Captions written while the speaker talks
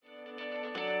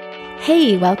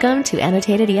Hey, welcome to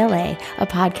Annotated ELA, a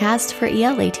podcast for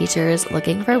ELA teachers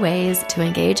looking for ways to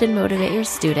engage and motivate your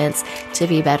students to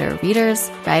be better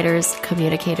readers, writers,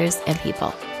 communicators, and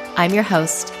people. I'm your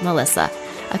host, Melissa,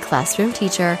 a classroom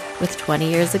teacher with 20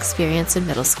 years experience in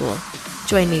middle school.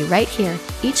 Join me right here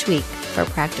each week for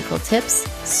practical tips,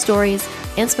 stories,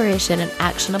 inspiration, and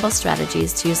actionable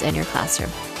strategies to use in your classroom,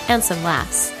 and some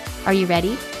laughs. Are you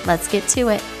ready? Let's get to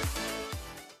it.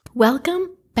 Welcome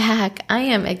back. I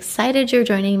am excited you're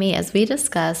joining me as we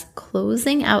discuss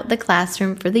closing out the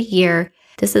classroom for the year.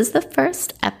 This is the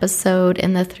first episode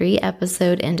in the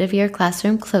 3-episode end of year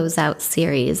classroom closeout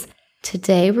series.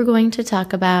 Today we're going to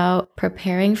talk about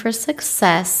preparing for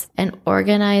success and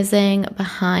organizing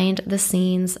behind the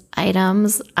scenes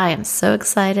items. I am so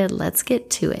excited. Let's get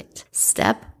to it.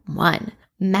 Step 1,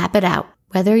 map it out.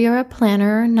 Whether you're a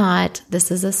planner or not,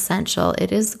 this is essential.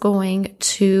 It is going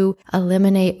to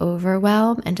eliminate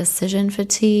overwhelm and decision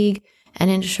fatigue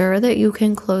and ensure that you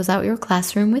can close out your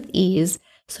classroom with ease.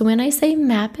 So when I say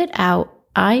map it out,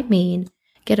 I mean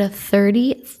get a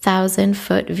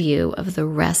 30,000-foot view of the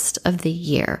rest of the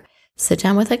year. Sit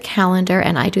down with a calendar,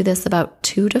 and I do this about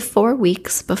 2 to 4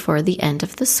 weeks before the end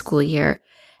of the school year.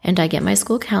 And I get my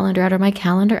school calendar out or my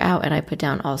calendar out, and I put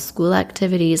down all school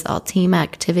activities, all team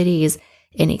activities,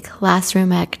 any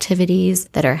classroom activities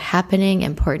that are happening,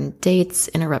 important dates,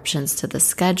 interruptions to the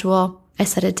schedule. I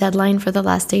set a deadline for the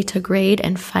last day to grade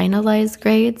and finalize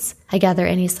grades. I gather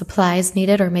any supplies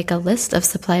needed or make a list of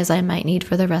supplies I might need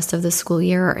for the rest of the school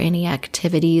year or any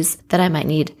activities that I might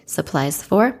need supplies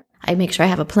for. I make sure I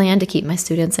have a plan to keep my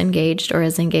students engaged or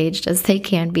as engaged as they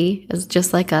can be. As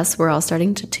just like us, we're all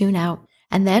starting to tune out.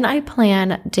 And then I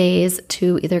plan days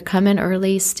to either come in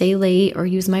early, stay late, or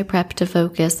use my prep to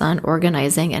focus on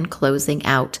organizing and closing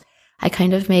out. I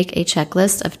kind of make a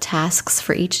checklist of tasks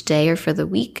for each day or for the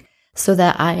week so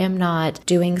that I am not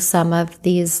doing some of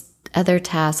these other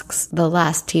tasks the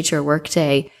last teacher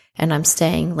workday and I'm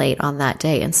staying late on that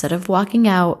day instead of walking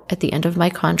out at the end of my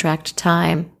contract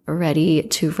time ready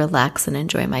to relax and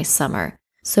enjoy my summer.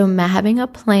 So having a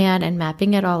plan and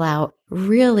mapping it all out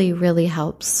really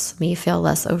helps me feel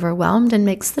less overwhelmed and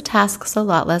makes the tasks a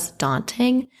lot less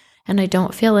daunting, and I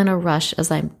don't feel in a rush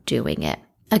as I'm doing it.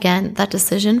 Again, that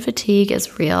decision fatigue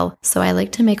is real, so I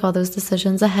like to make all those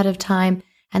decisions ahead of time,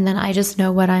 and then I just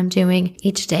know what I'm doing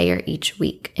each day or each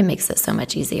week. It makes it so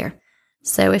much easier.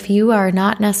 So if you are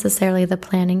not necessarily the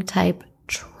planning type,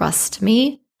 trust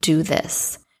me, do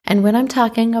this. And when I'm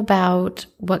talking about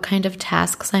what kind of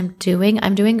tasks I'm doing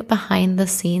behind the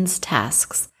scenes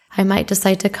tasks. I might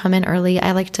decide to come in early.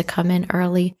 I like to come in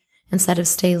early instead of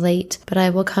stay late, but I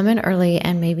will come in early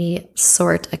and maybe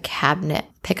sort a cabinet,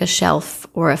 pick a shelf,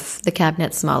 or if the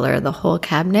cabinet's smaller, the whole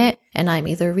cabinet. And I'm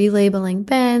either relabeling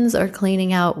bins or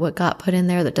cleaning out what got put in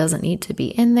there that doesn't need to be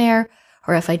in there.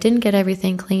 Or if I didn't get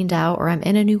everything cleaned out, or I'm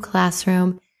in a new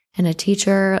classroom and a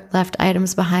teacher left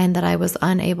items behind that I was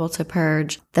unable to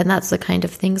purge, then that's the kind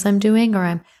of things I'm doing. Or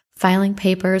I'm filing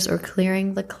papers or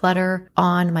clearing the clutter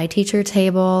on my teacher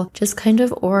table, just kind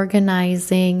of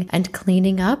organizing and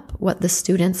cleaning up what the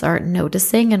students aren't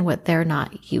noticing and what they're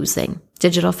not using.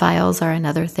 Digital files are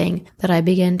another thing that I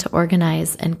begin to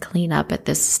organize and clean up at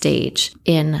this stage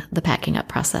in the packing up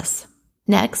process.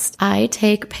 Next, I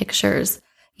take pictures.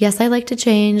 Yes, I like to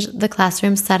change the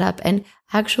classroom setup, and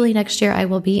actually next year I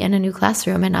will be in a new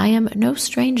classroom, and I am no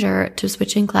stranger to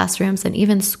switching classrooms and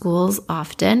even schools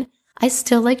often. I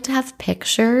still like to have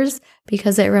pictures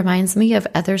because it reminds me of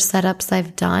other setups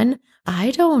I've done. I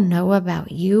don't know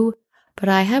about you, but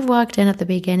I have walked in at the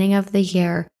beginning of the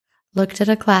year, looked at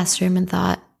a classroom and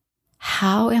thought,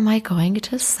 how am I going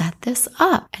to set this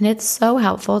up? And it's so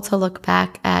helpful to look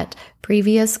back at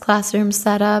previous classroom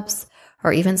setups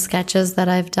or even sketches that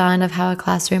I've done of how a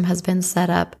classroom has been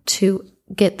set up to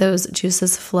get those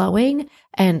juices flowing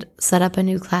and set up a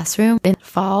new classroom in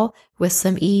fall with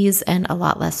some ease and a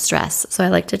lot less stress. So I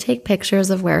like to take pictures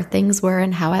of where things were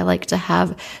and how I like to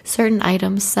have certain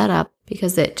items set up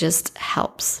because it just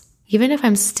helps. Even if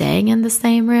I'm staying in the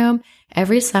same room,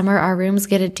 every summer our rooms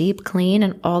get a deep clean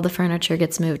and all the furniture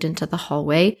gets moved into the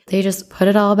hallway. They just put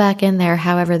it all back in there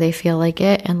however they feel like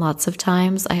it. And lots of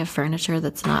times I have furniture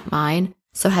that's not mine.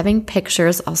 So having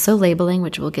pictures, also labeling,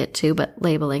 which we'll get to, but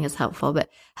labeling is helpful. But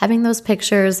having those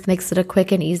pictures makes it a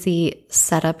quick and easy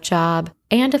setup job.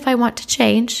 And if I want to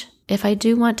change, if I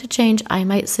do want to change, I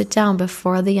might sit down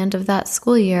before the end of that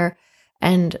school year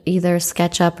and either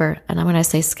sketch up and when I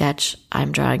say sketch,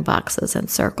 I'm drawing boxes and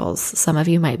circles. Some of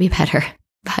you might be better,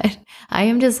 but I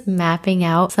am just mapping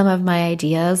out some of my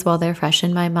ideas while they're fresh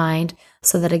in my mind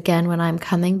so that again, when I'm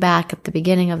coming back at the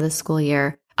beginning of the school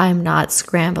year, I'm not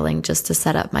scrambling just to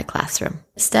set up my classroom.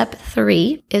 Step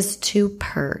 3 is to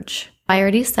purge. I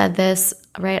already said this,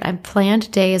 right? I've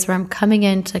planned days where I'm coming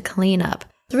in to clean up.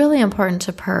 It's really important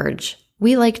to purge.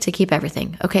 We like to keep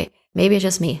everything. Okay, maybe it's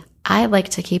just me. I like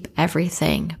to keep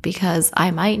everything because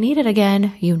I might need it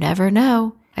again. You never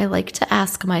know. I like to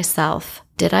ask myself,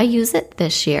 did I use it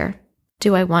this year?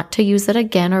 Do I want to use it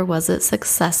again, or was it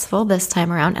successful this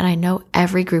time around? And I know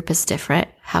every group is different.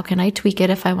 How can I tweak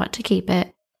it if I want to keep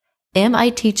it? Am I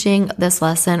teaching this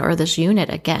lesson or this unit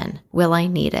again? Will I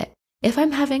need it? If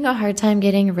I'm having a hard time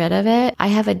getting rid of it, I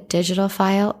have a digital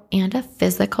file and a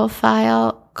physical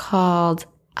file called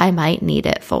I Might Need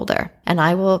It folder. And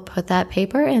I will put that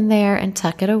paper in there and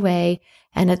tuck it away.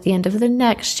 And at the end of the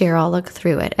next year, I'll look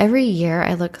through it. Every year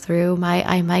I look through my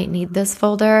I Might Need This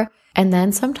folder. And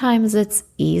then sometimes it's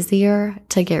easier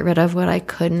to get rid of what I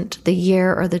couldn't the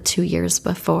year or the 2 years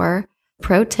before.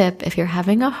 Pro tip, if you're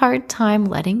having a hard time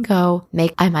letting go,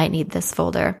 make I Might Need This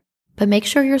folder. But make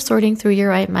sure you're sorting through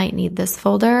your I Might Need This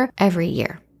folder every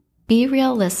year. Be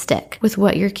realistic with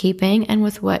what you're keeping and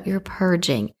with what you're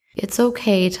purging. It's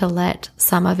okay to let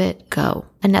some of it go.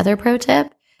 Another pro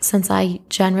tip, since I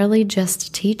generally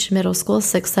just teach middle school,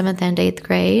 6th, 7th, and 8th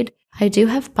grade, I do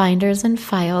have binders and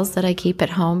files that I keep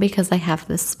at home because I have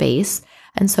the space.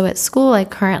 And so at school, I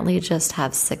currently just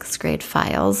have 6th grade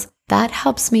files. That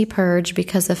helps me purge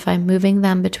because if I'm moving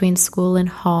them between school and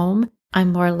home,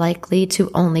 I'm more likely to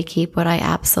only keep what I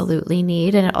absolutely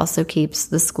need. And it also keeps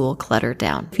the school clutter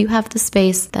down. If you have the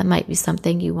space, that might be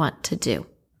something you want to do.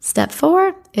 Step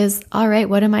 4 is, all right,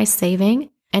 what am I saving?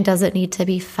 And does it need to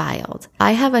be filed?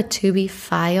 I have a to be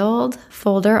filed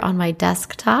folder on my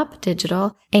desktop,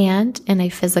 digital, and in a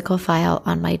physical file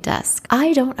on my desk.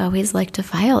 I don't always like to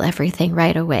file everything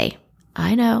right away.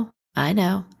 I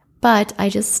know. But I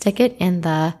just stick it in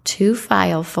the to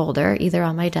file folder, either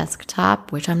on my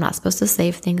desktop, which I'm not supposed to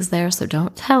save things there, so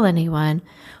don't tell anyone,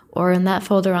 or in that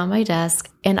folder on my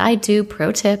desk. And I do,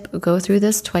 pro tip, go through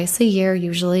this twice a year,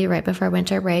 usually right before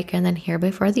winter break and then here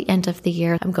before the end of the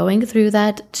year. I'm going through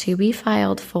that to be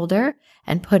filed folder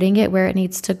and putting it where it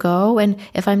needs to go. And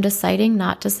if I'm deciding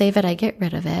not to save it, I get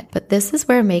rid of it. But this is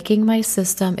where making my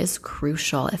system is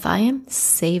crucial. If I am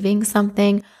saving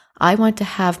something, I want to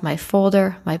have my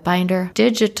folder, my binder,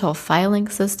 digital filing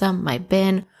system, my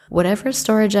bin, whatever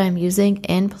storage I'm using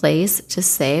in place to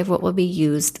save what will be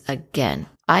used again.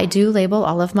 I do label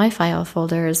all of my file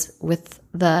folders with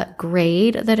the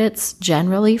grade that it's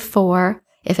generally for.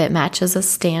 If it matches a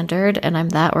standard and I'm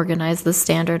that organized, the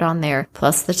standard on there,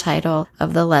 plus the title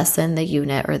of the lesson, the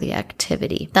unit, or the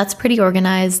activity. That's pretty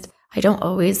organized. I don't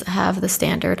always have the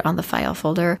standard on the file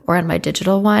folder or on my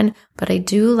digital one, but I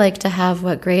do like to have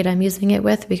what grade I'm using it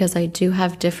with because I do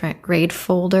have different grade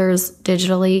folders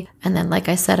digitally. And then, like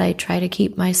I said, I try to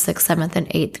keep my 6th, 7th, and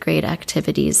 8th grade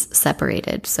activities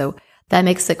separated. So that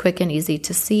makes it quick and easy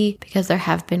to see because there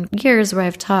have been years where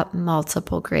I've taught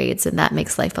multiple grades and that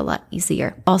makes life a lot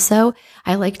easier. Also,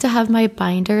 I like to have my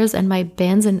binders and my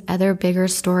bins and other bigger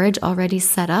storage already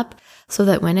set up so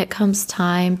that when it comes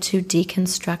time to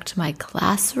deconstruct my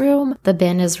classroom, the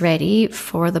bin is ready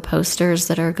for the posters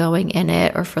that are going in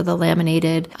it or for the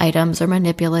laminated items or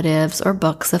manipulatives or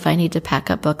books if I need to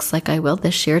pack up books like I will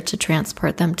this year to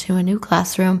transport them to a new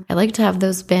classroom. I like to have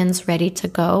those bins ready to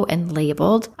go and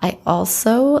labeled. I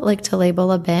also like to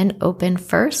label a bin open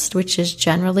first, which is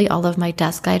generally all of my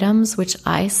desk items, which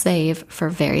I save for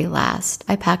very last.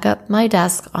 I pack up my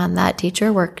desk on that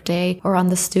teacher work day or on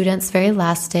the student's very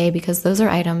last day because those are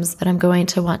items that I'm going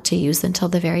to want to use until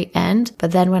the very end.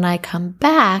 But then when I come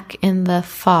back in the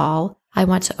fall, I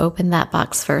want to open that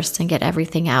box first and get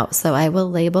everything out. So I will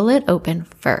label it open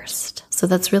first. So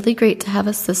that's really great to have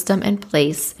a system in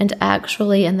place. And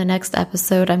actually in the next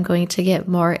episode, I'm going to get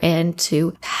more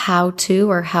into how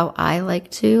I like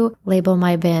to label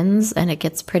my bins, and it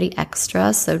gets pretty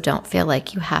extra. So don't feel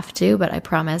like you have to, but I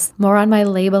promise more on my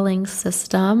labeling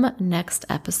system next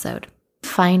episode.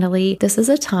 Finally, this is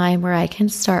a time where I can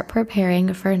start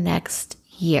preparing for next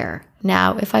year.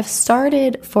 Now, if I've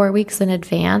started 4 weeks in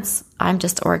advance, I'm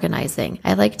just organizing.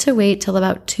 I like to wait till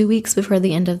about 2 weeks before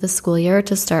the end of the school year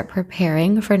to start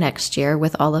preparing for next year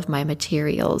with all of my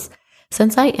materials.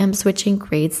 Since I am switching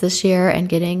grades this year and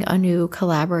getting a new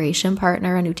collaboration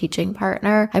partner, a new teaching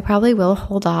partner, I probably will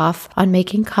hold off on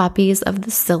making copies of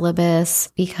the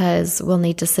syllabus because we'll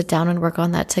need to sit down and work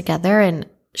on that together, and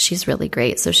she's really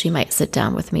great, so she might sit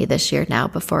down with me this year now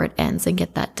before it ends and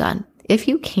get that done. If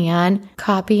you can,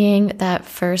 copying that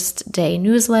first day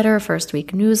newsletter, first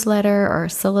week newsletter, or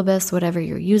syllabus, whatever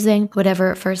you're using,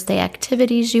 whatever first day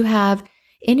activities you have,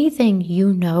 Anything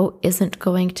you know isn't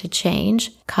going to change,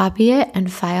 copy it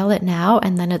and file it now,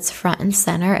 and then it's front and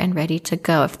center and ready to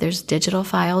go. If there's digital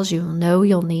files you know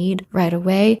you'll need right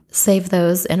away, save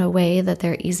those in a way that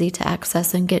they're easy to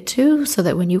access and get to so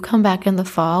that when you come back in the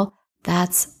fall,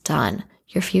 that's done.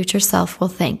 Your future self will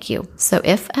thank you. So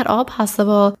if at all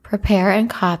possible, prepare and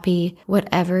copy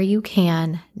whatever you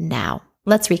can now.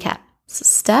 Let's recap. So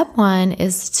step 1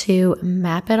 is to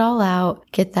map it all out,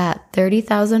 get that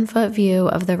 30,000 foot view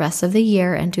of the rest of the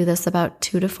year, and do this about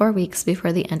 2 to 4 weeks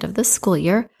before the end of the school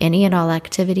year. Any and all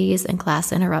activities and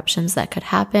class interruptions that could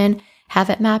happen, have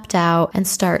it mapped out, and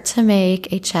start to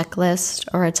make a checklist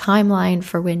or a timeline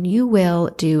for when you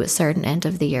will do certain end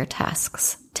of the year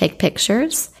tasks. Take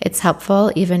pictures. It's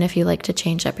helpful even if you like to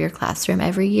change up your classroom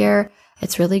every year.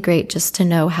 It's really great just to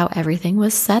know how everything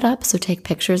was set up. So take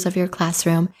pictures of your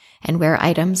classroom and where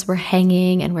items were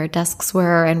hanging and where desks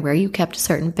were and where you kept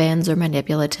certain bins or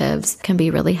manipulatives can be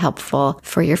really helpful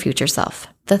for your future self.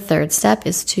 The third step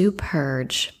is to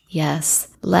purge. Yes,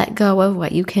 let go of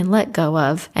what you can let go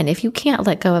of. And if you can't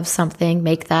let go of something,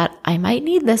 make that I might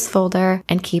need this folder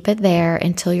and keep it there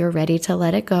until you're ready to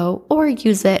let it go, or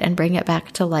use it and bring it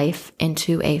back to life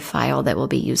into a file that will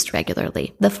be used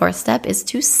regularly. The fourth step is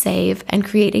to save and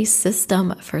create a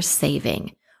system for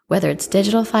saving. Whether it's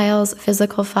digital files,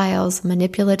 physical files,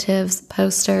 manipulatives,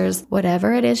 posters,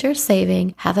 whatever it is you're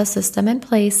saving, have a system in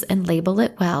place and label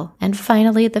it well. And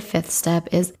finally, the fifth step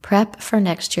is prep for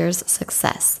next year's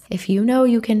success. If you know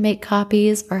you can make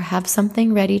copies or have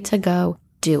something ready to go,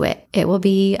 do it. It will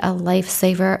be a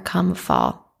lifesaver come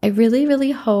fall. I really,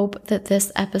 really hope that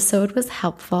this episode was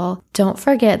helpful. Don't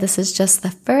forget, this is just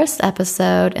the first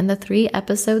episode in the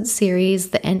 3-episode series,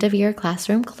 The End of Year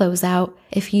Classroom Closeout.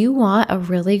 If you want a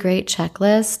really great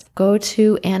checklist, go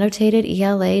to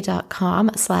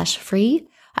annotatedela.com/free.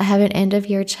 I have an end of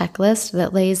year checklist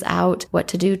that lays out what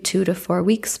to do 2 to 4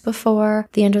 weeks before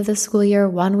the end of the school year,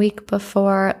 1 week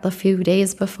before, a few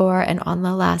days before, and on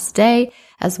the last day,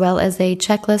 as well as a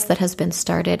checklist that has been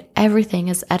started. Everything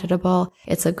is editable.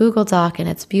 It's a Google Doc and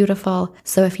it's beautiful.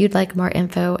 So if you'd like more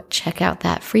info, check out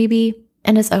that freebie.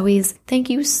 And as always, thank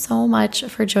you so much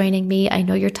for joining me. I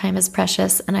know your time is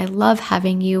precious and I love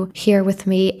having you here with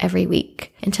me every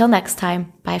week. Until next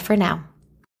time, bye for now.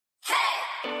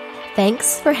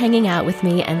 Thanks for hanging out with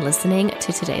me and listening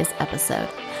to today's episode.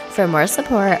 For more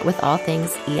support with all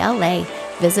things ELA,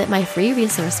 visit my free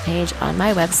resource page on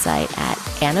my website at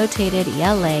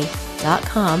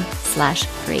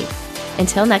annotatedela.com/free.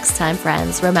 Until next time,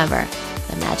 friends, remember,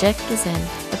 the magic is in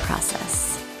the process.